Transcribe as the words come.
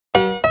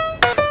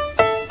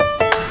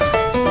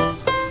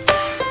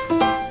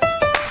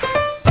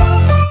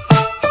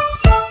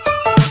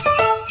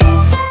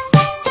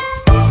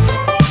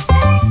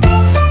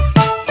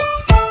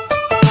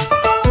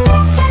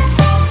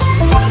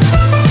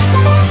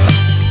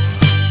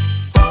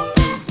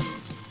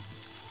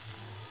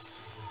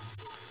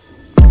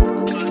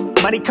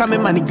Money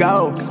coming, money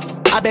go.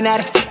 I've been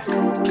at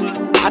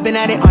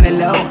it on the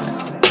low.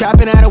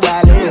 Trapping out of where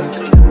I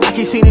live. I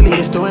keep seeing the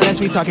leaders doing, let's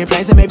be talking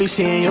plans and maybe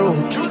seeing you.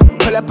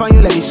 Pull up on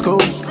you, let me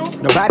scoop.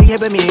 Nobody here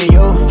but me and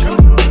you.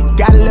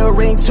 Got a little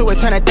ring to it,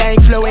 turn that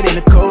thing fluid in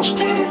the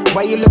coupe.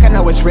 Way you look, I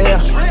know it's real.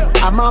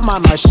 I'm on my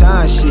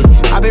Marshawn shit,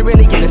 I've been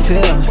really getting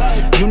feel.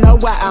 You know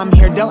why I'm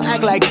here, don't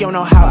act like you don't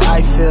know how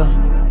I feel.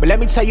 But let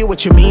me tell you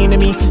what you mean to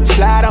me.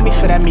 Slide on me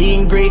for that meet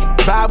and greet.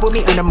 Vibe with me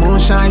under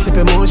moonshine,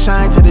 sipping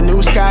moonshine to the new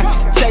sky.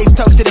 Taste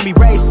toasted and be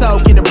raised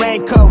soaked in the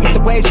raincoat. Hit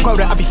the waves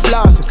quota, I be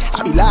flossing,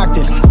 I be locked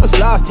in, was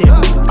lost here.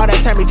 All that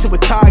turned me to a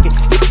target.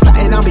 Niggas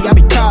plotting on me, I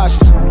be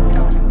cautious.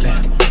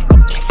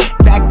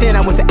 Back then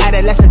I was an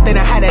adolescent, then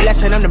I had a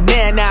lesson. I'm the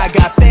man now, I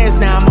got fans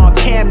now, I'm on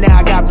cam now,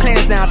 I got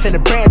plans now, I'm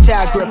finna branch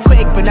out, grip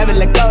quick, but never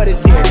let go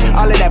this year.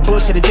 All of that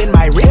bullshit is in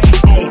my rip.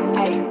 Hey,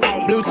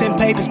 blue tin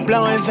papers,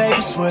 blowing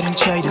vapors, wooden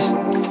traders.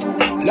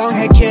 Long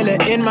hair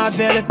killer in my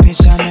villa, bitch,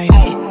 I made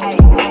it.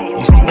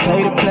 Used to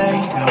play the play,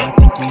 now I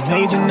think we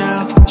major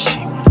now. She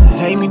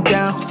wanna lay me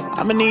down,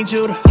 I'ma need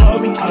you to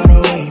hold me all the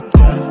way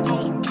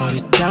down. Hold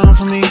it down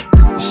for me,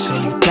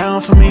 say you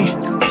down for me,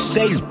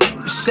 say you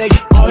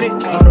hold it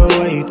all the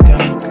way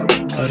down.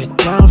 Hold it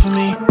down for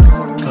me,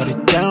 hold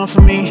it down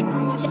for me.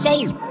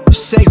 Say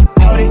you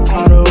hold it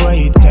all the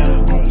way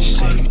down.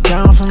 Say you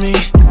down for me,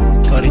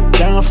 hold it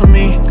down for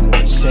me.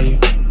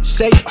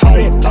 Say hold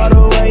it all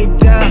the way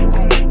down.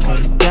 Hold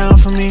it down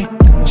for me,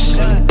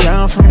 say you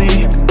down for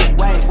me.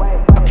 Wait,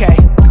 okay.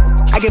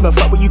 I give a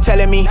fuck what you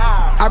telling me.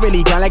 I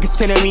really grind like it's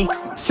 10 of me.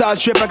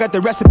 Sauce drip, I got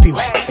the recipe.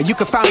 And you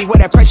can find me where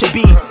that pressure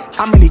be.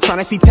 I'm really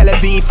tryna see Tel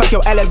Aviv. Fuck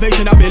your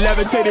elevation, I've been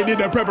levitated in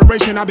the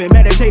preparation. I've been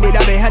meditated,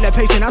 I've been hella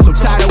patient. I'm so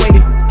tired of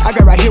waiting. I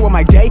got right here with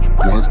my day.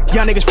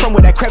 Young niggas from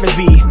where that crevice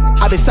be.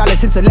 I've been solid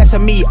since the less of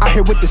me. Out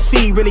here with the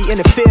sea, really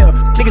in the field.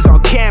 Niggas on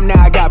cam now,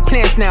 I got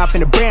plans now.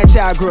 Finna branch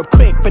out, grew up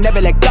quick, but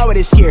never let go of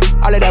this here.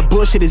 All of that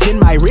bullshit is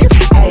in my rear.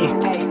 Hey,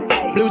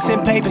 blue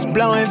tin papers,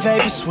 blowing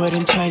vapors,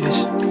 wooden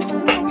traders.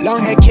 Long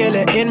hair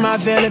killer in my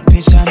villa,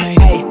 bitch, I made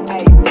it.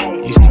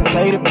 Used to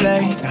play the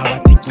play, now I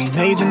think we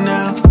major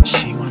now.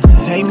 She wanna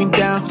lay me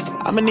down,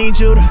 I'ma need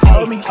you to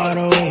hold me all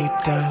the way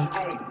down.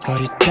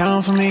 Hold it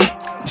down for me,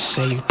 you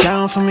say you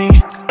down for me.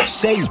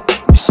 Say you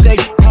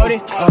hold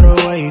it all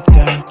the way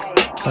down.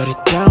 Hold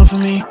it down for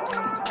me,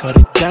 hold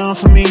it down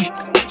for me.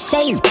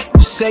 Say you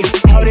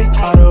hold it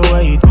all the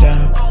way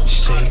down.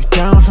 Say you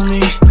down for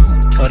me,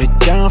 hold it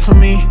down for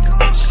me.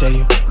 Say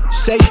you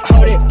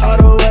hold it all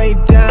the way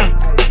down.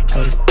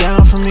 Hold it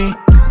down for me,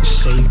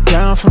 say you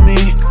down for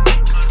me.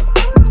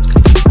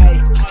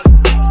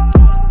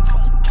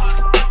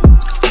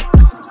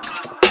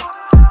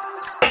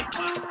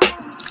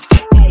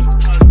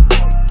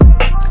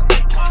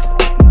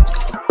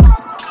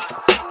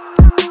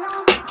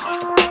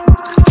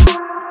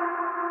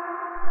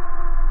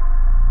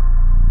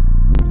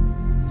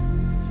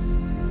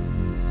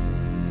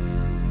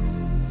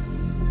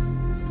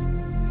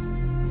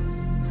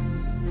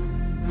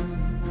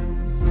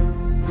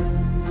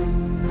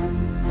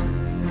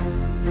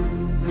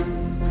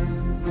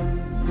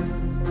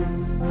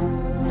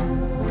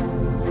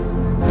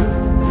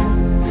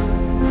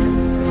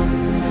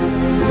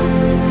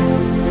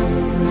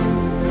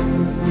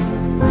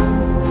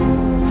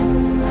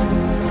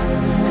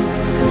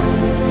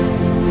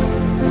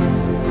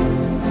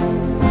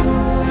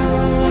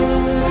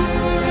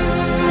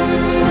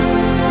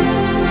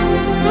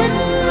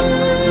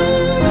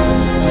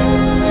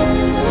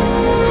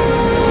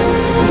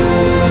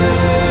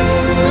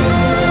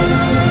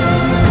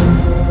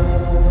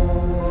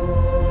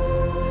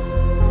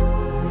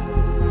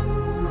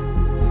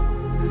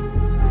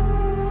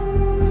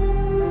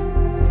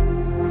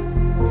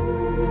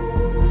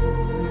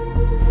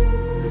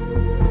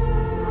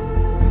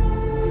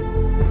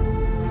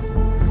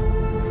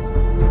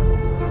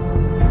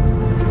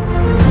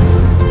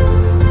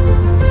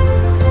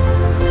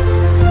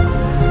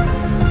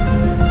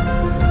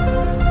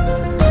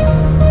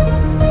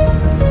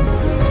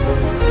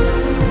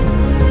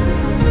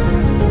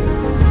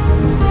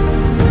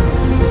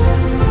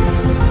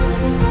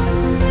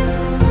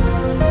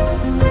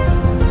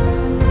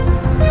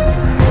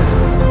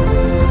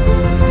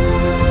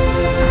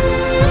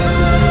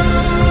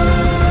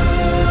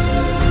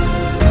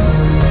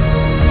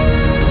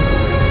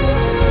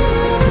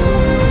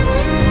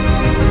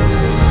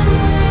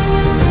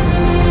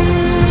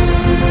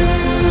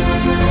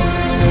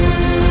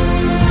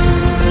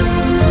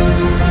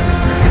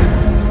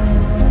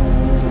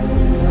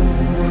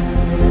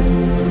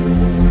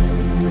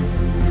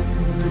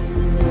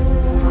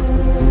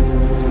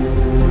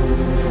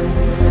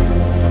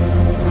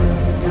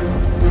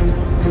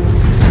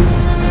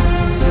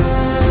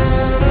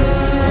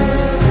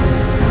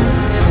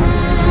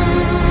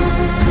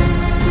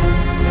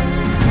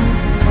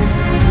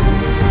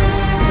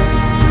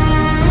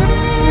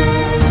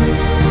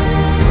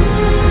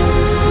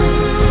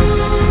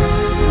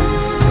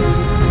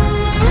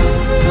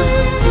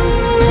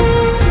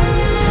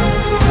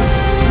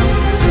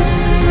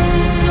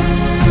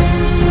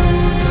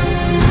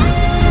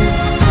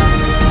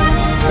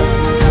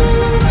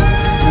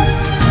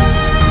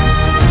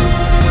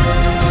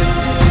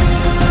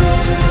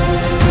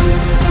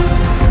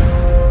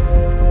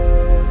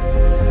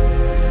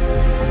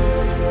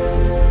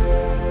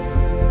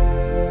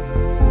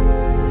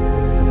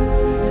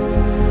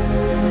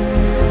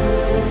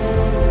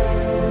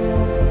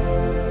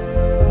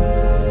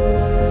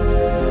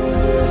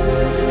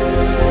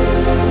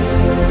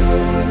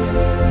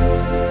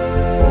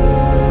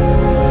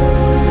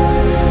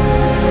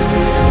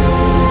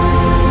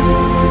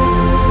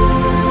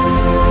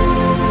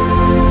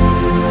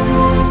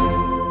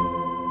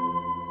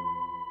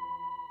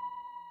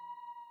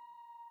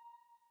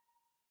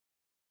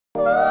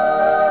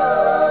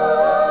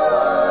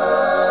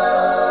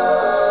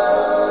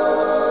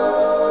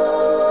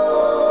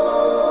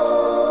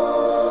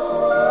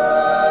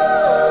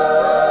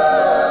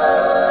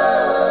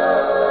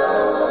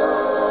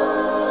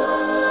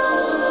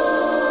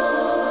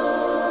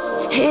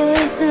 Hey,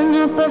 listen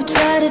up, I've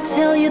tried to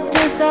tell you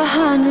this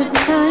 100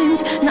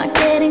 times. Not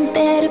getting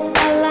better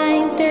by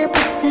lying there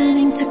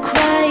pretending to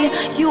cry.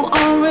 You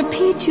on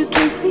repeat, you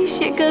can see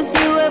shit cause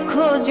you have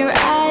closed your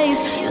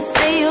eyes. You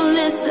say you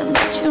listen,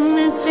 but you're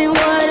missing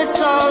what it's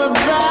all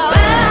about.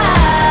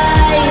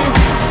 Rise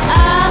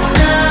up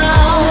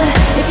now.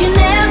 If you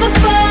never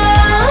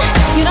fall,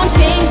 you don't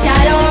change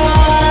at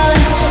all.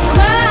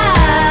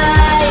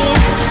 Cry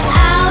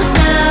out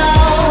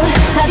now.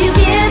 Have you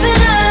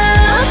given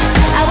up?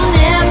 I will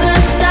never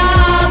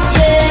stop,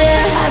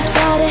 yeah. I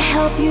try to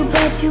help you,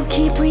 but you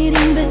keep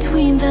reading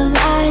between the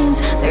lines.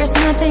 There's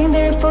nothing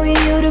there for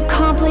you to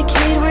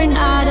complicate, we're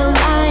not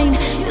aligned.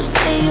 You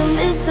say you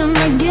listen,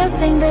 but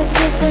guessing that's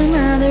just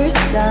another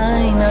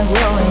sign. Not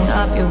growing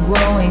up, you're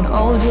growing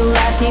old, your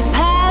life keep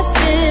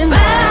passing by.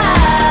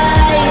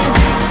 Rise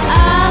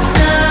up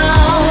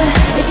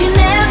now. If you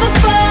never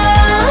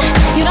fall,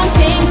 you don't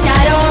change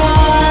at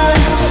all.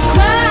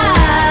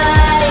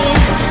 Cry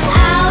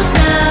out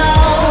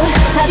now.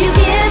 Have you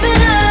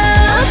given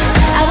up?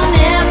 I will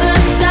never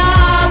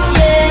stop,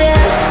 yeah.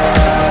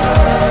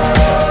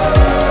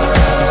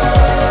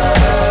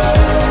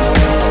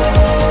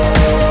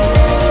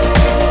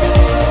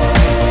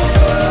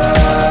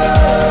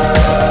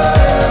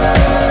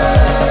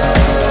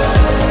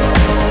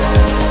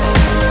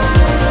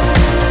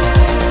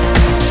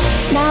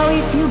 Now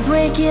if you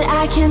break it,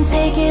 I can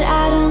take it,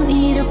 I don't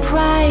need a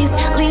prize.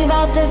 Leave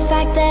out the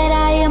fact that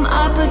I am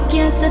up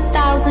against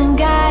 1,000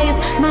 guys.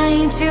 My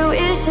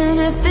intuition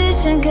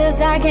efficient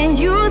cause I can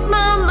use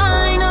my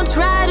mind. Don't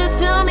try to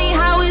tell me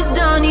how it's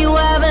done, you